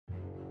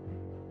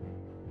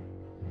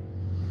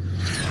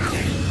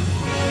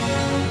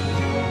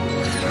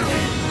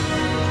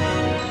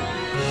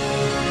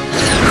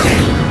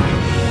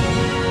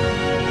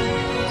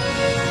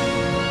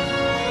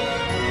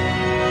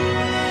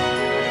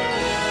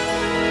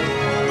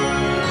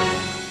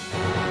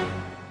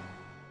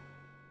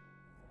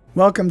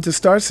Welcome to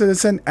Star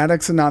Citizen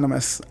Addicts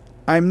Anonymous.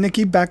 I'm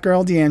Nikki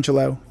Batgirl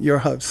D'Angelo, your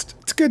host.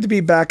 It's good to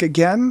be back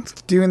again.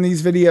 Doing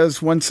these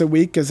videos once a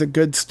week is a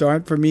good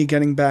start for me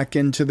getting back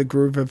into the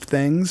groove of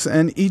things,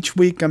 and each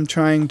week I'm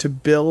trying to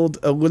build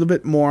a little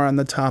bit more on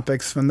the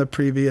topics from the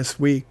previous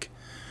week.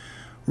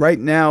 Right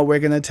now we're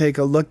going to take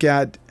a look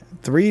at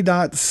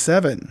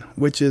 3.7,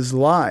 which is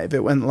live.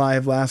 It went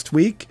live last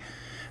week.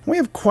 We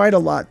have quite a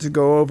lot to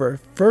go over.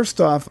 First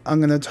off, I'm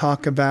going to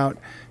talk about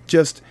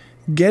just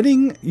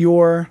getting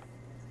your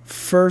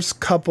first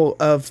couple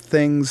of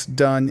things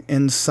done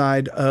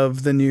inside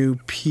of the new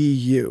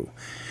PU.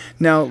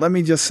 Now, let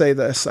me just say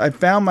this. I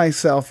found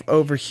myself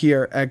over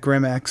here at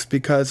GrimX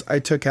because I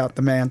took out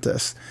the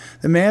Mantis.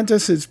 The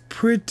Mantis is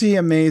pretty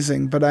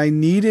amazing, but I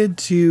needed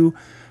to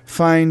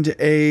find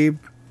a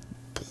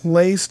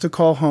place to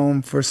call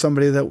home for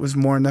somebody that was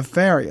more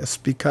nefarious,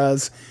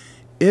 because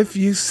if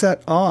you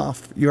set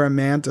off your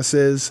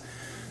Mantis's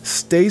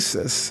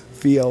stasis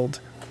field,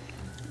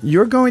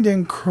 you're going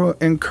to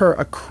incur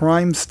a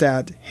crime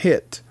stat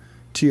hit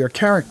to your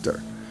character,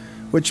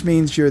 which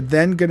means you're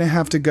then going to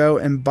have to go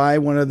and buy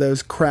one of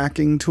those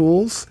cracking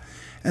tools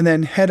and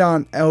then head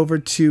on over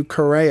to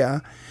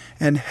Korea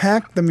and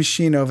hack the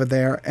machine over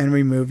there and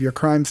remove your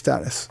crime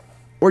status.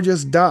 Or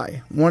just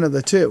die, one of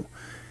the two.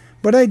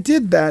 But I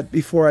did that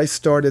before I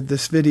started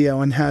this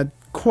video and had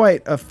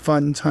quite a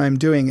fun time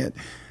doing it.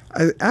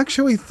 I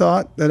actually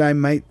thought that I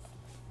might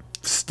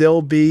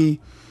still be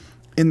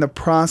in the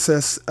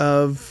process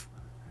of,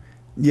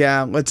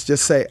 let's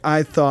just say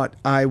I thought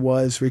I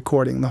was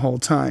recording the whole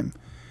time.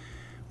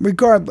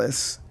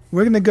 Regardless,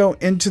 we're going to go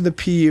into the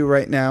PU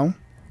right now,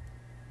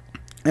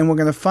 and we're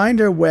going to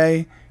find our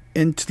way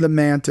into the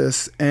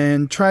Mantis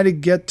and try to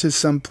get to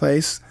some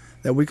place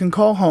that we can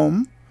call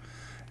home,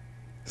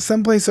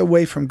 someplace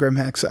away from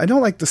GrimHex. I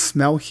don't like the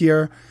smell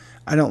here.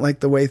 I don't like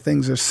the way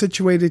things are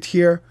situated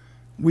here.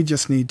 We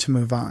just need to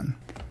move on.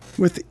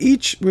 With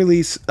each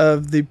release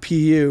of the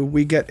PU,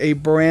 we get a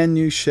brand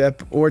new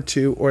ship, or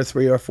 2, or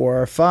 3, or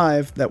 4, or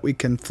 5 that we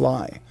can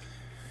fly.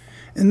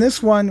 In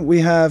this one,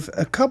 we have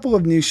a couple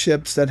of new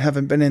ships that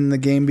haven't been in the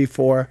game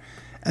before,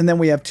 and then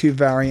we have 2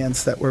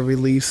 variants that were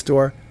released,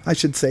 or I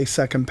should say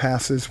second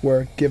passes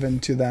were given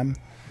to them.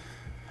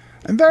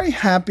 I'm very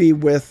happy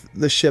with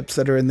the ships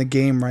that are in the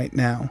game right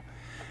now,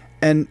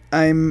 and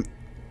I'm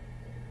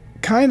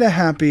kind of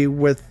happy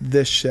with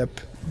this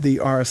ship, the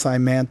RSI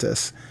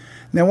Mantis.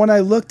 Now, when I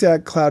looked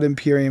at Cloud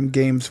Imperium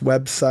Games'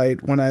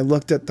 website, when I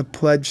looked at the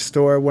pledge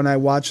store, when I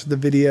watched the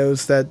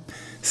videos that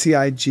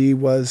CIG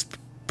was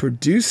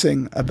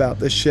producing about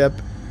the ship,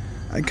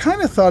 I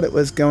kind of thought it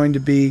was going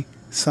to be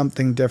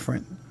something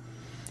different.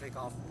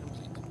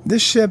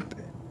 This ship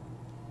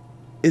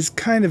is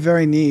kind of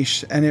very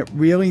niche, and it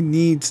really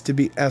needs to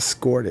be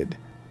escorted.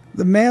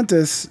 The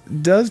Mantis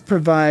does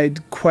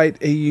provide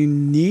quite a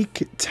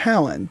unique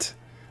talent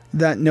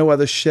that no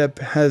other ship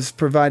has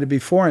provided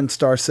before in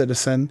Star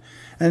Citizen,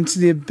 and it's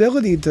the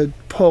ability to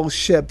pull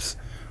ships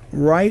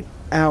right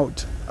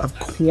out of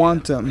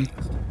quantum,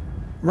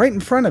 right in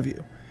front of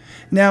you.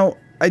 Now,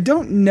 I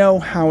don't know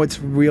how it's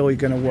really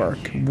going to work,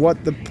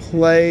 what the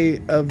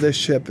play of this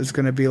ship is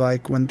going to be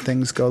like when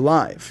things go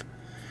live.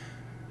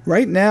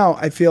 Right now,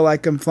 I feel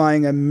like I'm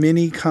flying a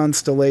mini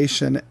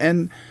constellation,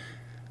 and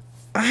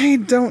I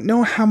don't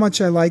know how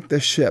much I like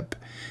this ship.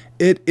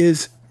 It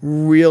is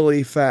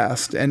really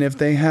fast, and if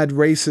they had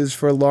races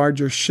for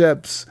larger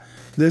ships,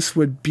 this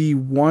would be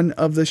one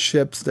of the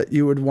ships that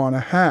you would want to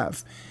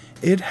have.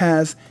 It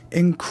has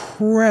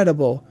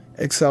incredible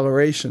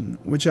acceleration,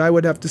 which I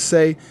would have to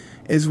say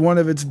is one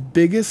of its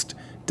biggest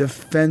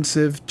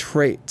defensive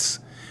traits.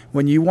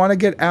 When you want to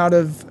get out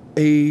of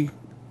a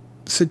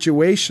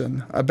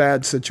situation, a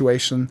bad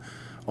situation,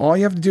 all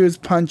you have to do is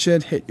punch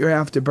it, hit your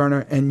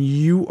afterburner, and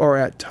you are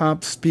at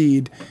top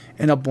speed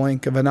in a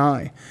blink of an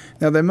eye.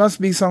 Now, there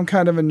must be some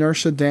kind of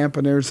inertia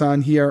dampeners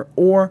on here,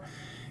 or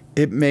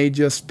it may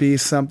just be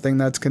something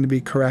that's going to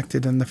be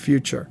corrected in the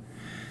future.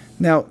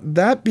 Now,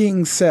 that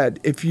being said,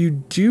 if you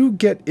do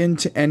get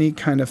into any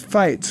kind of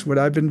fights, what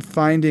I've been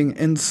finding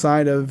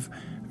inside of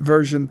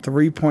version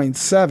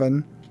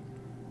 3.7,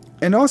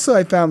 and also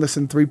I found this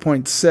in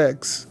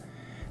 3.6,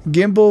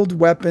 gimbaled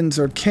weapons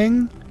are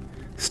king,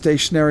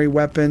 stationary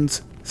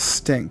weapons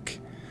stink.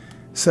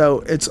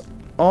 So it's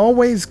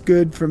always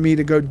good for me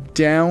to go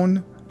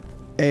down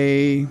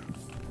a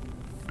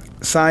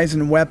size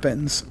in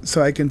weapons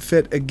so I can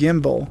fit a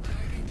gimbal,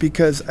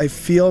 because I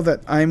feel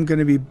that I'm going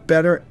to be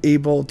better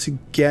able to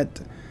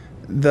get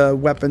the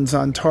weapons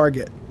on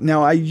target.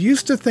 Now, I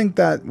used to think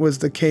that was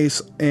the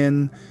case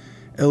in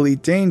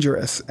Elite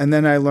Dangerous, and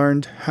then I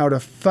learned how to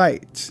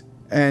fight,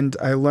 and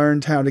I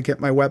learned how to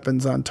get my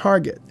weapons on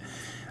target.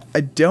 I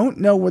don't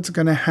know what's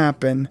going to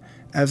happen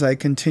as I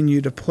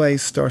continue to play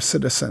Star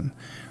Citizen.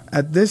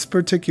 At this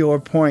particular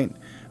point,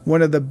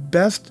 one of the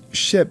best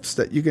ships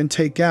that you can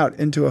take out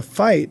into a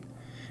fight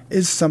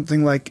is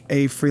something like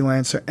a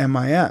Freelancer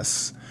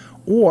MIS,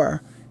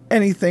 or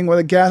anything with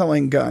a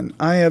Gatling gun.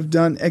 I have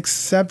done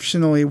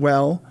exceptionally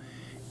well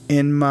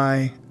in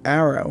my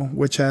Arrow,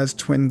 which has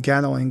twin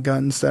Gatling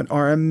guns that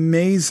are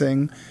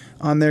amazing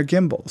on their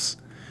gimbals.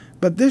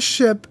 But this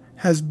ship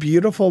has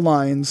beautiful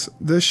lines.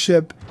 This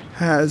ship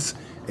has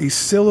a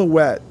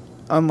silhouette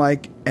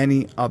unlike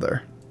any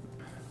other.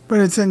 But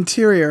its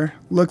interior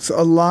looks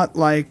a lot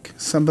like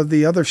some of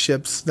the other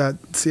ships that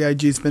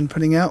CIG's been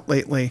putting out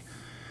lately.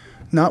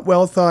 Not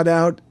well thought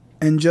out,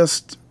 and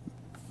just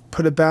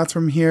put a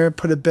bathroom here,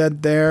 put a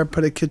bed there,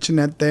 put a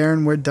kitchenette there,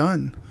 and we're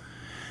done.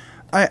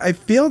 I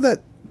feel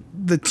that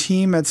the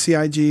team at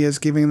CIG is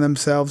giving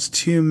themselves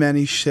too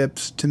many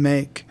ships to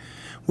make,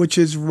 which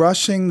is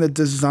rushing the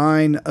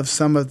design of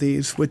some of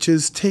these, which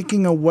is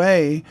taking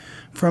away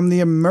from the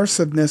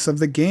immersiveness of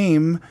the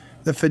game,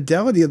 the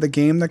fidelity of the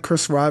game that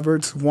Chris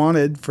Roberts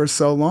wanted for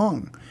so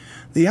long.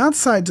 The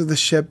outsides of the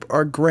ship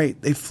are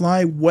great. They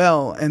fly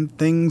well and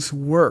things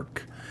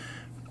work.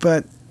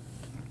 But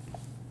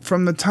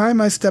from the time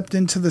I stepped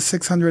into the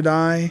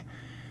 600i,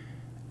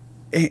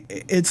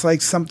 it's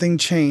like something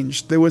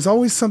changed. There was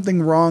always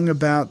something wrong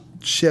about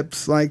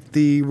ships like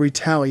the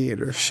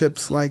Retaliator,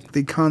 ships like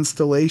the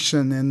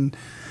Constellation, and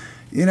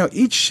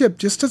each ship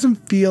just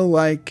doesn't feel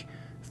like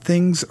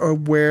things are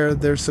where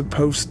they're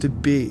supposed to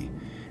be.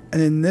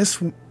 And in this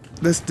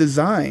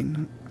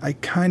design, I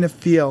kind of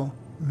feel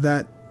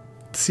that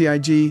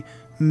CIG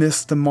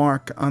missed the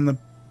mark on the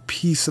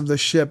piece of the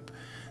ship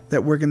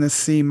that we're going to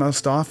see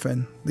most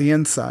often, the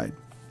inside.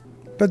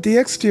 But the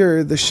exterior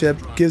of the ship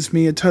gives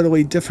me a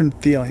totally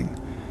different feeling.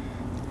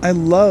 I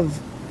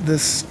love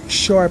this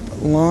sharp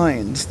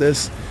lines,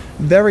 this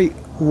very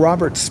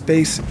Robert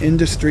Space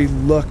Industry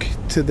look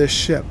to this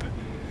ship.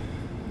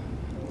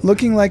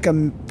 Looking like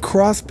a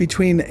cross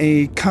between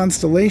a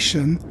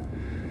Constellation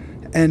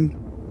and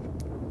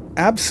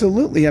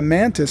absolutely a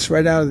Mantis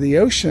right out of the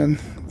ocean.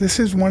 This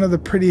is one of the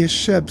prettiest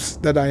ships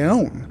that I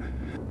own.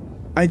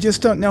 I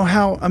just don't know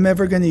how I'm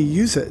ever going to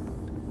use it.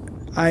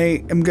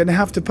 I am going to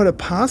have to put a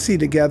posse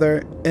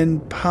together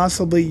and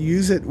possibly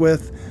use it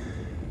with,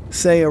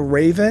 say, a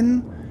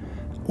Raven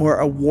or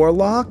a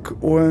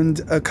Warlock and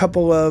a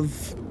couple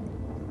of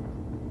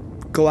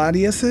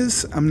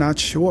Gladiuses. I'm not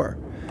sure.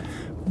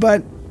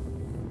 But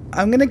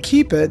I'm going to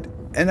keep it,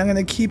 and I'm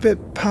going to keep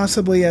it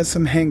possibly as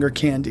some hanger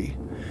candy.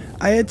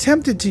 I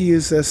attempted to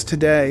use this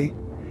today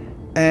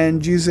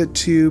and use it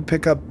to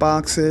pick up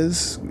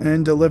boxes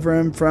and deliver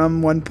them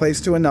from one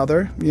place to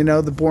another.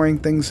 The boring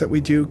things that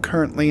we do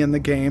currently in the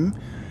game.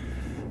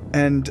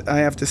 And I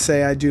have to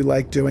say, I do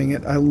like doing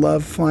it. I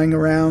love flying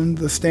around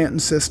the Stanton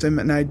system,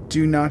 and I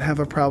do not have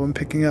a problem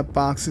picking up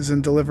boxes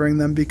and delivering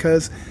them,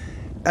 because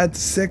at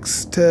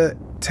 6,000 to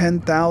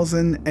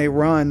 10,000 a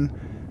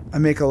run, I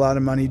make a lot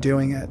of money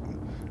doing it.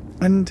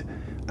 And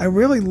I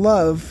really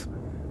love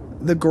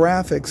the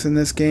graphics in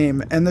this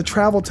game, and the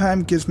travel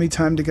time gives me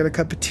time to get a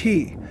cup of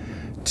tea,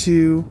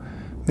 to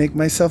make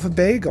myself a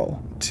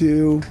bagel,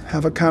 to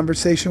have a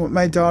conversation with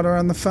my daughter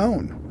on the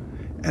phone.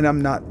 And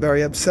I'm not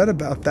very upset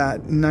about that.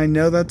 And I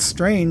know that's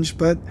strange,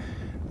 but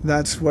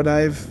that's what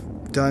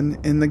I've done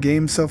in the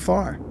game so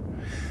far.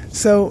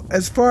 So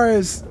as far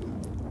as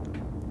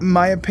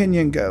my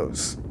opinion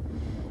goes,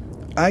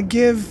 I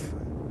give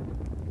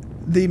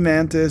the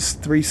Mantis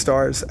 3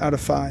 stars out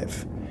of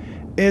 5.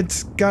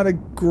 It's got a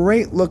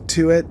great look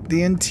to it.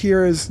 The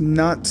interior is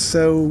not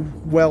so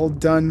well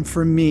done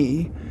for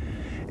me.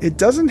 It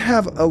doesn't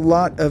have a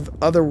lot of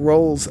other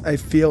roles I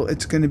feel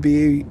it's going to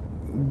be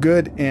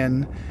good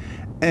in.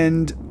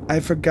 And I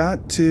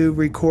forgot to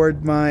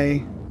record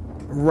my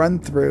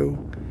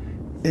run-through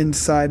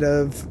inside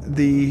of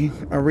the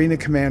Arena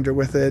Commander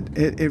with it.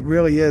 It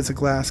really is a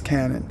glass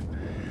cannon.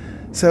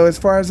 So as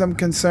far as I'm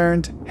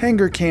concerned,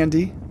 hanger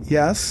candy,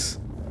 yes.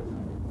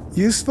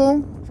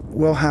 Useful?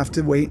 We'll have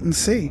to wait and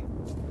see.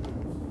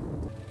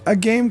 A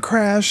game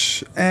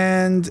crash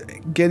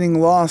and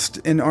getting lost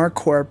in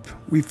ArcCorp,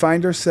 we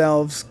find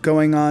ourselves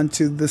going on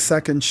to the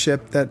second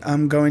ship that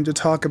I'm going to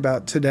talk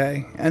about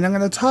today. And I'm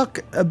going to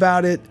talk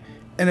about it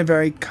in a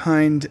very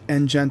kind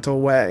and gentle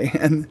way.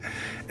 And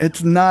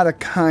it's not a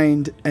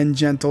kind and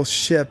gentle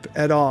ship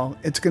at all.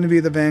 It's going to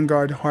be the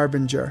Vanguard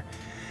Harbinger.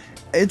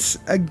 It's,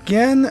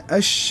 again,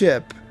 a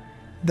ship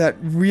that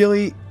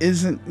really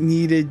isn't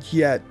needed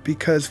yet,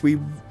 because we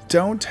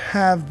don't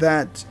have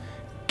that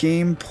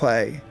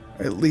gameplay.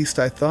 At least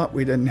I thought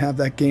we didn't have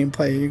that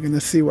gameplay. You're going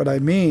to see what I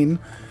mean.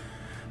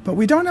 But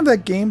we don't have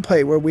that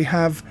gameplay where we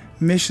have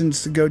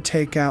missions to go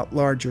take out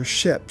larger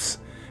ships.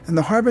 And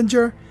the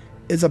Harbinger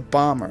is a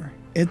bomber.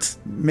 It's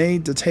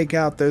made to take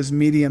out those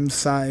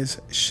medium-sized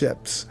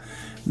ships.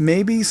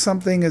 Maybe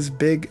something as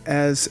big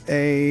as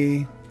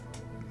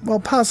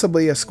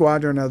possibly a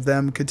squadron of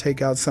them could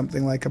take out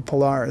something like a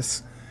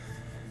Polaris.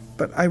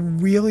 But I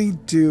really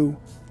do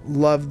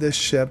love this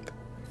ship,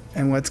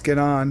 and let's get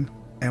on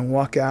and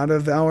walk out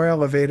of our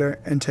elevator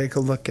and take a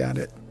look at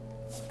it.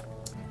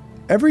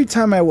 Every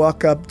time I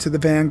walk up to the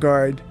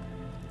Vanguard,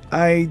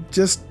 I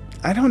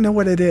don't know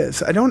what it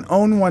is. I don't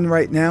own one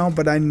right now,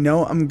 but I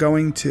know I'm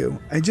going to.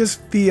 I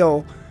just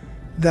feel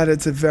that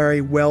it's a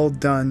very well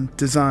done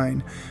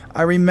design.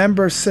 I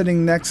remember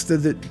sitting next to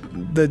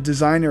the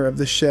designer of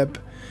the ship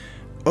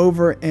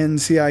over in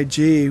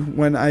CIG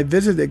when I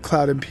visited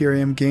Cloud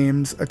Imperium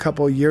Games a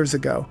couple years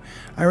ago.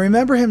 I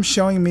remember him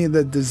showing me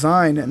the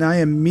design, and I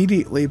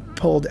immediately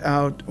pulled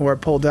up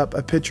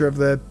a picture of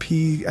the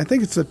I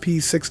think it's the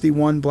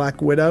P61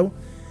 Black Widow,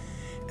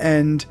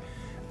 and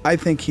I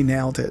think he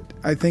nailed it.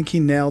 I think he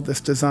nailed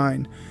this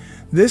design.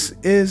 This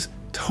is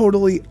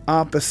totally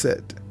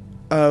opposite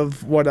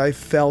of what I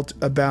felt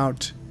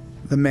about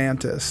the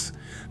Mantis.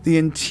 The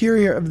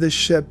interior of the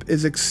ship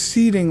is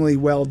exceedingly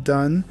well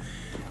done,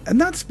 and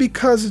that's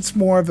because it's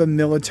more of a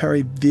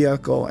military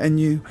vehicle and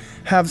you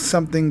have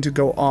something to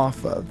go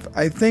off of.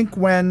 I think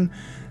when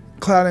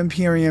Cloud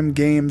Imperium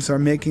Games are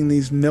making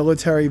these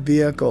military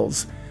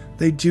vehicles,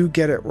 they do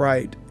get it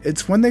right.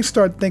 It's when they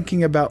start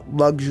thinking about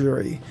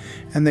luxury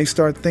and they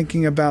start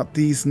thinking about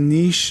these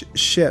niche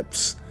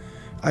ships,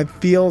 I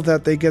feel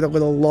that they get a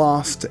little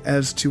lost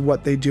as to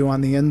what they do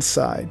on the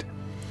inside.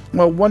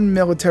 Well, one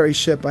military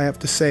ship I have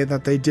to say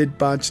that they did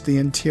botch the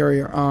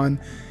interior on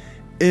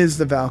is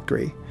the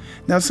Valkyrie.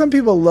 Now, some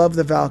people love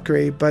the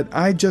Valkyrie, but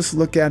I just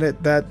look at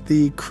it that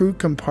the crew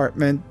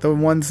compartment, the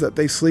ones that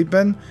they sleep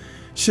in,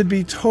 should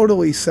be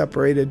totally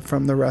separated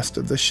from the rest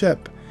of the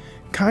ship.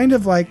 Kind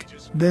of like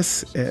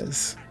this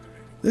is.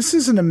 This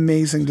is an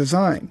amazing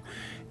design.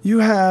 You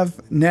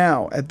have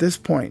now, at this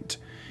point,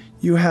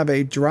 you have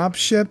a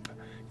dropship,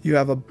 you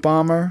have a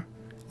bomber,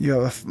 you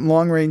have a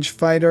long-range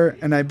fighter,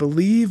 and I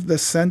believe the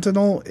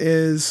Sentinel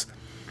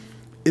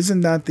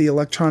isn't that the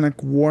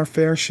electronic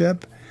warfare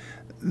ship?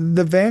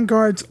 The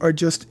Vanguards are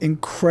just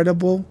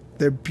incredible,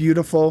 they're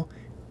beautiful,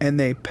 and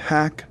they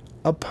pack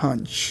a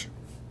punch.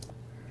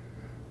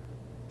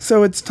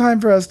 So it's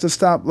time for us to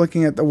stop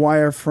looking at the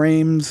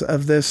wireframes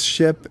of this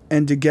ship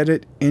and to get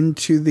it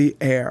into the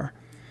air.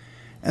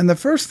 And the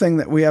first thing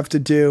that we have to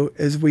do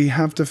is we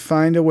have to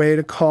find a way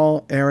to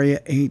call Area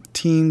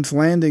 18's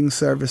landing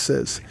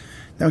services.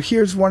 Now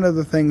here's one of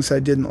the things I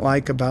didn't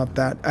like about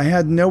that. I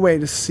had no way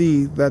to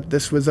see that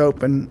this was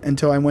open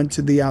until I went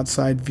to the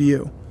outside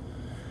view.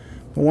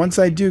 But once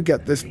I do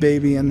get this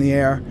baby in the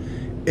air,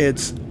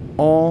 it's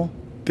all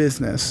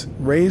business.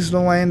 Raise the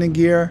landing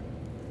gear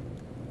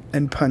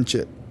and punch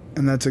it.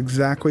 And that's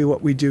exactly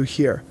what we do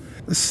here.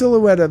 The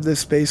silhouette of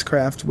this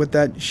spacecraft with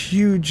that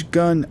huge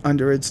gun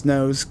under its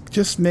nose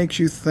just makes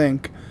you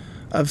think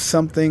of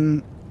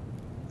something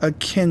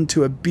akin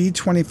to a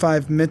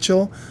B-25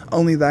 Mitchell,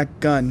 only that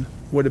gun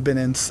would have been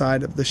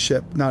inside of the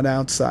ship, not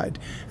outside.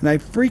 And I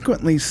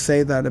frequently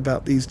say that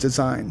about these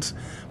designs.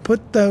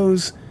 Put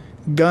those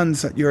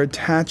guns that you're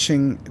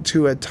attaching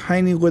to a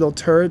tiny little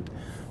turret,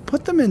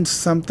 put them in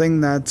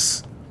something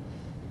that's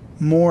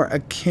more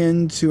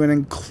akin to an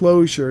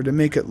enclosure to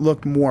make it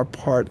look more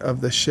part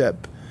of the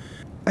ship.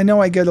 I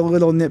know I get a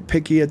little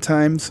nitpicky at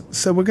times,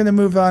 so we're going to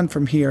move on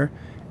from here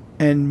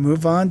and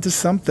move on to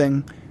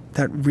something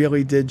that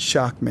really did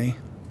shock me.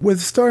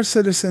 With Star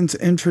Citizen's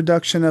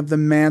introduction of the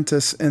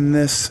Mantis in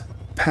this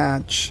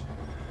patch,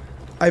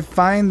 I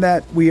find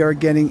that we are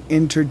getting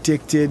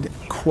interdicted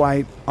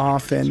quite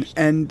often,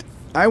 and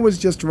I was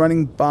just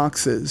running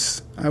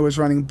boxes. I was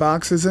running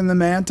boxes in the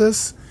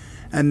Mantis,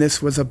 and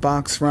this was a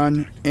box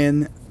run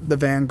in the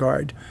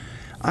Vanguard.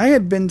 I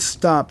had been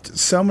stopped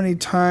so many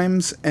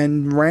times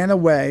and ran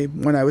away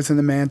when I was in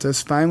the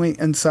Mantis. Finally,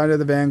 inside of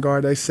the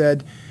Vanguard, I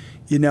said,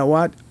 you know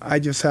what? I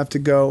just have to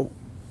go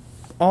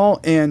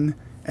all in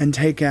and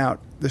take out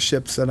the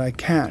ships that I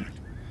can.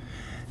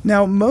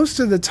 Now, most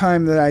of the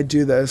time that I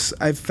do this,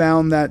 I've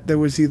found that there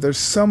was either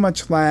so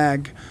much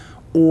lag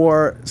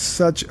or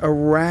such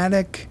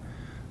erratic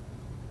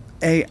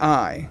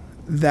AI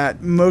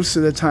that most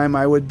of the time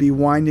I would be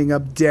winding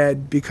up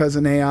dead because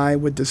an AI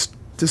would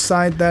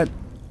decide that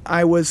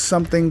I was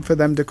something for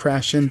them to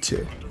crash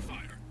into.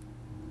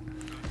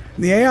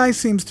 The AI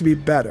seems to be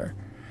better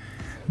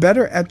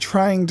at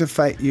trying to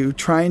fight you,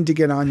 trying to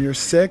get on your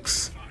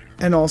 6,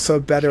 and also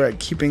better at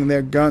keeping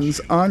their guns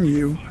on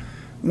you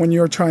when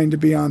you're trying to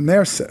be on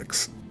their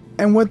 6.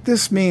 And what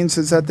this means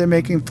is that they're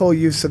making full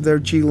use of their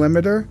G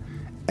limiter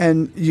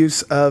and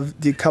use of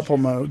decouple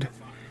mode.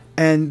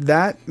 And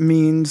that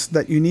means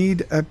that you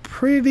need a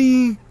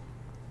pretty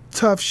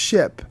tough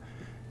ship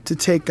to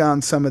take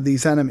on some of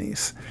these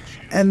enemies.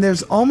 And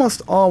there's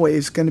almost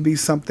always going to be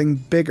something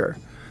bigger.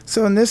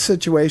 So in this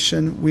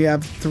situation, we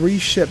have 3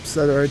 ships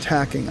that are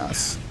attacking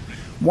us.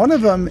 One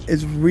of them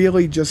is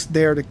really just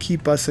there to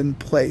keep us in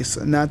place,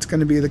 and that's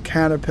going to be the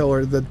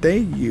Caterpillar that they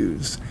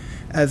use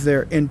as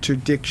their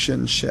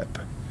interdiction ship.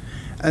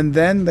 And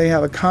then they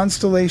have a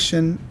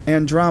Constellation,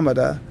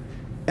 Andromeda,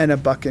 and a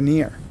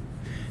Buccaneer.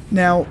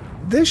 Now,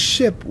 this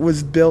ship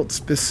was built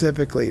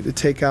specifically to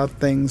take out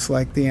things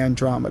like the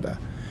Andromeda.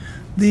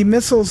 The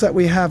missiles that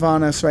we have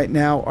on us right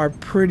now are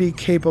pretty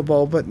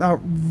capable, but not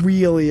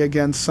really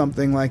against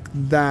something like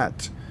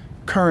that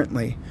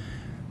currently.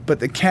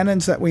 But the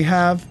cannons that we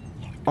have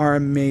are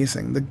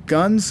amazing. The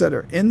guns that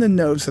are in the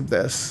nose of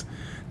this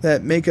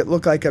that make it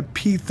look like a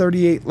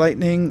P-38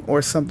 Lightning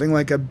or something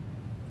like a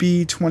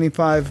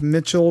B-25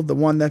 Mitchell, the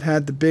one that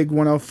had the big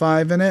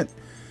 105 in it,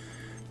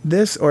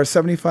 this, or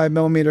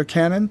 75mm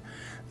cannon,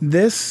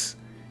 this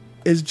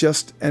is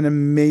just an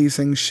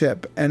amazing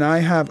ship, and I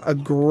have a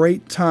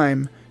great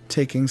time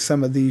taking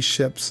some of these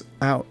ships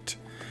out.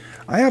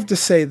 I have to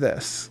say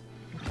this.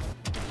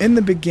 In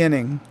the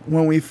beginning,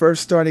 when we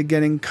first started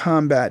getting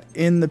combat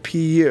in the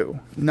PU,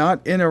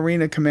 not in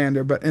Arena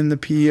Commander, but in the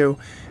PU,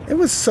 it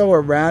was so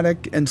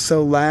erratic and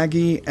so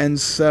laggy and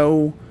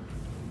so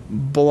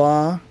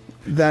blah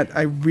that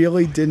I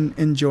really didn't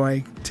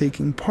enjoy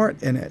taking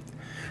part in it.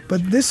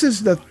 But this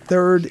is the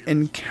third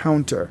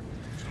encounter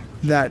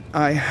that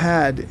I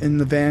had in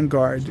the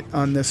Vanguard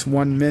on this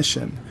one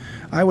mission.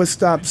 I was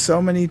stopped so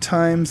many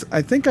times.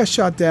 I think I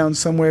shot down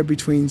somewhere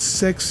between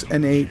 6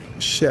 and 8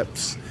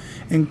 ships,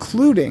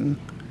 including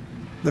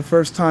the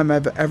first time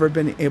I've ever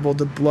been able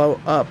to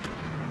blow up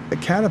a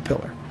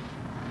caterpillar,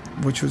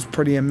 which was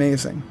pretty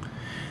amazing.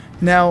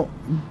 Now,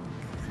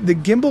 the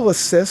gimbal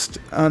assist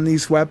on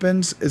these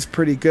weapons is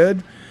pretty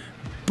good,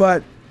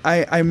 but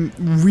I'm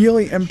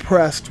really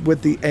impressed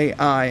with the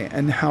AI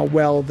and how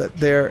well that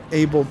they're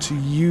able to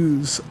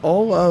use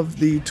all of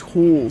the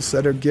tools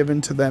that are given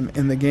to them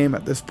in the game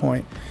at this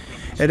point.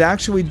 It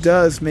actually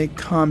does make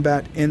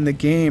combat in the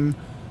game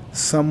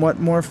somewhat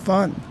more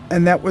fun.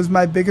 And that was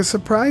my biggest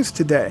surprise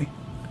today,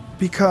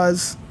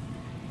 because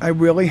I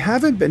really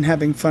haven't been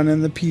having fun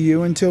in the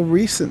PU until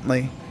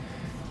recently.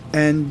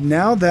 And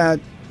now that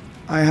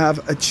I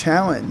have a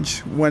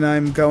challenge when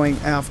I'm going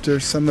after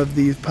some of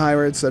these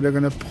pirates that are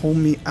going to pull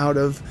me out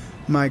of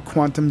my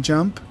quantum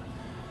jump,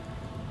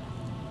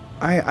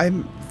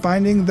 I'm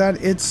finding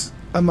that it's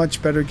a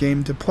much better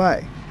game to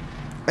play.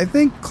 I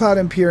think Cloud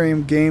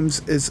Imperium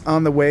Games is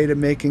on the way to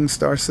making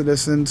Star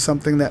Citizen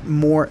something that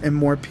more and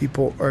more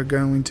people are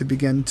going to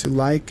begin to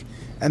like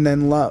and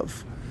then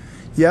love.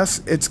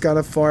 Yes, it's got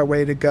a far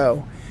way to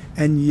go.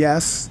 And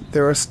yes,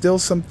 there are still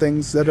some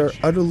things that are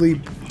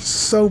utterly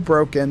so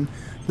broken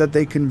that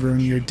they can ruin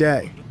your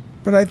day.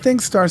 But I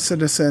think Star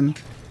Citizen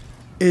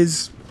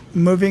is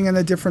moving in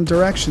a different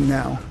direction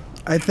now.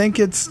 I think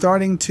it's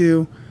starting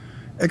to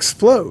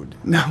explode.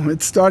 No,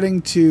 it's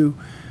starting to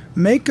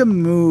make a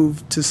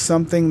move to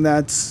something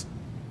that's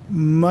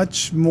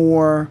much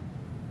more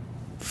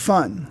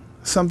fun,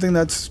 something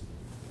that's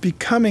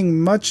becoming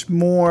much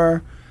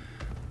more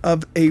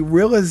of a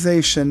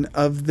realization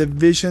of the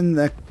vision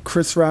that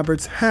Chris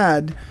Roberts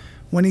had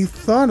when he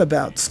thought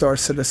about Star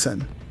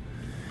Citizen.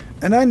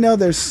 And I know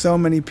there's so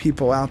many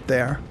people out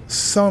there,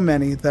 so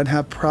many that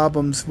have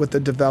problems with the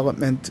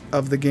development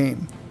of the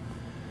game.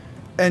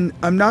 And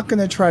I'm not going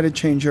to try to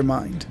change your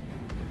mind,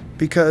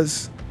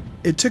 because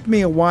it took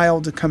me a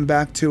while to come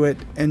back to it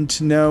and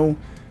to know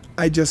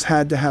I just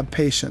had to have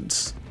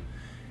patience.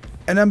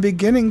 And I'm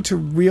beginning to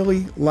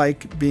really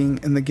like being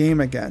in the game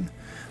again.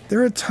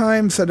 There are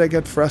times that I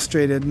get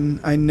frustrated, and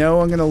I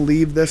know I'm going to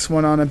leave this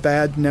one on a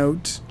bad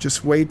note.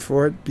 Just wait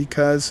for it,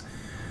 because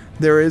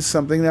there is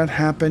something that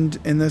happened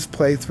in this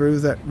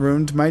playthrough that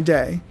ruined my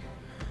day.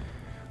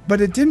 But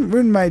it didn't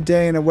ruin my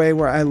day in a way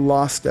where I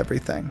lost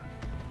everything.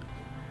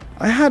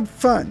 I had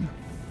fun.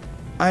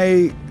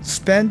 I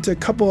spent a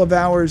couple of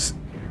hours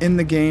in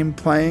the game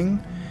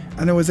playing,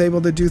 and I was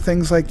able to do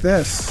things like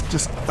this.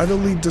 Just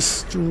utterly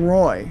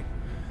destroy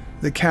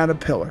the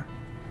caterpillar.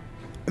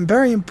 I'm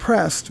very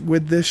impressed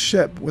with this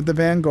ship, with the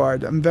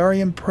Vanguard. I'm very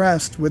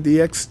impressed with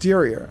the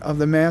exterior of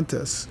the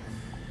Mantis.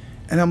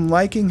 And I'm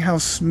liking how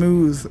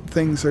smooth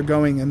things are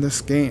going in this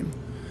game.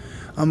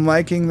 I'm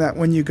liking that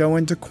when you go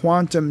into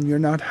quantum, you're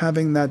not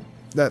having that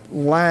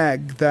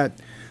lag, that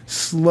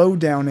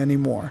slowdown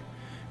anymore.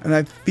 And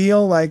I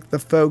feel like the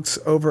folks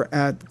over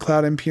at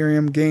Cloud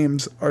Imperium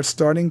Games are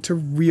starting to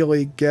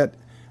really get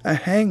a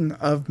hang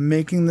of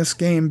making this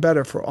game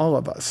better for all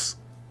of us.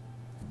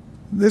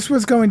 This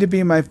was going to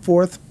be my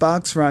 4th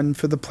box run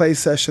for the play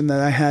session that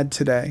I had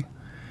today.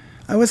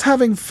 I was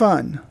having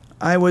fun.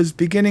 I was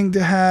beginning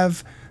to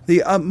have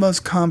the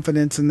utmost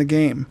confidence in the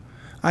game.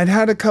 I'd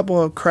had a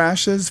couple of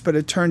crashes, but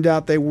it turned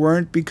out they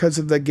weren't because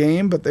of the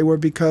game, but they were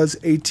because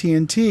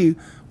AT&T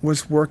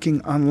was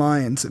working on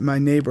lines in my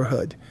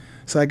neighborhood.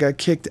 So I got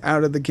kicked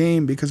out of the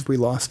game because we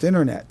lost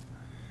internet.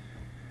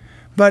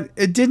 But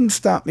it didn't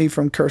stop me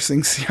from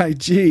cursing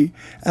CIG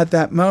at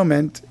that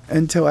moment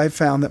until I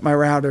found that my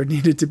router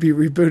needed to be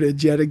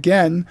rebooted yet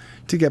again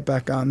to get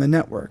back on the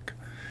network.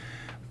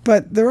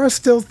 But there are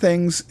still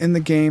things in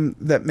the game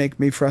that make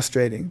me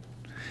frustrating.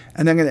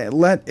 And I'm going to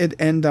let it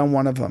end on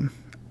one of them.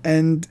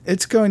 And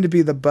it's going to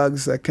be the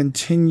bugs that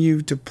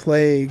continue to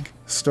plague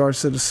Star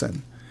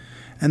Citizen.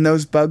 And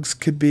those bugs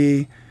could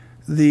be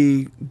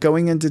the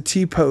going into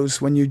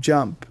T-pose when you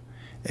jump.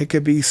 It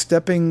could be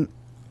stepping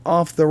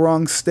off the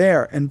wrong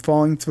stair and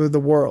falling through the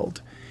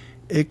world.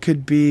 It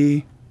could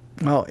be,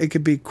 well, it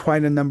could be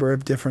quite a number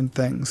of different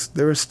things.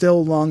 There are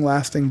still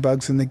long-lasting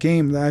bugs in the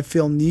game that I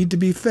feel need to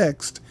be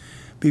fixed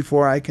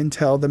before I can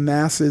tell the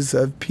masses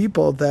of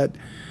people that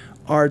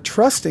are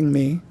trusting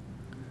me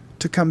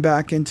to come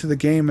back into the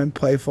game and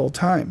play full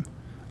time.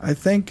 I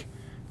think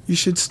you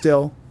should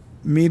still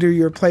meter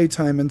your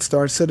playtime in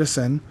Star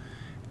Citizen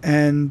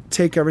and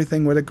take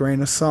everything with a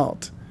grain of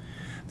salt.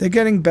 They're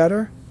getting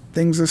better.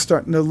 Things are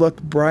starting to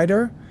look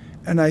brighter,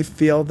 and I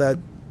feel that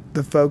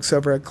the folks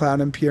over at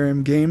Cloud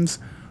Imperium Games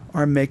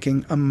are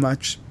making a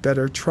much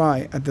better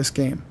try at this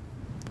game.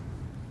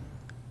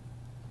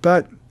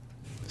 But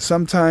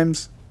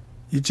sometimes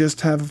you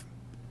just have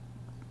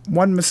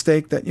one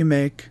mistake that you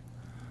make,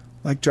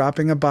 like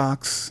dropping a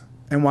box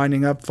and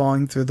winding up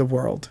falling through the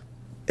world.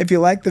 If you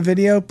like the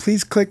video,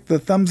 please click the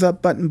thumbs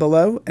up button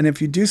below, and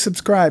if you do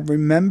subscribe,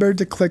 remember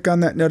to click on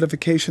that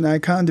notification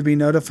icon to be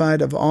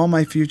notified of all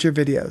my future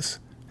videos.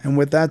 And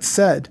with that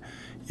said,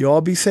 you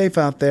all be safe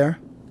out there,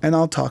 and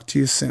I'll talk to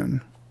you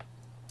soon.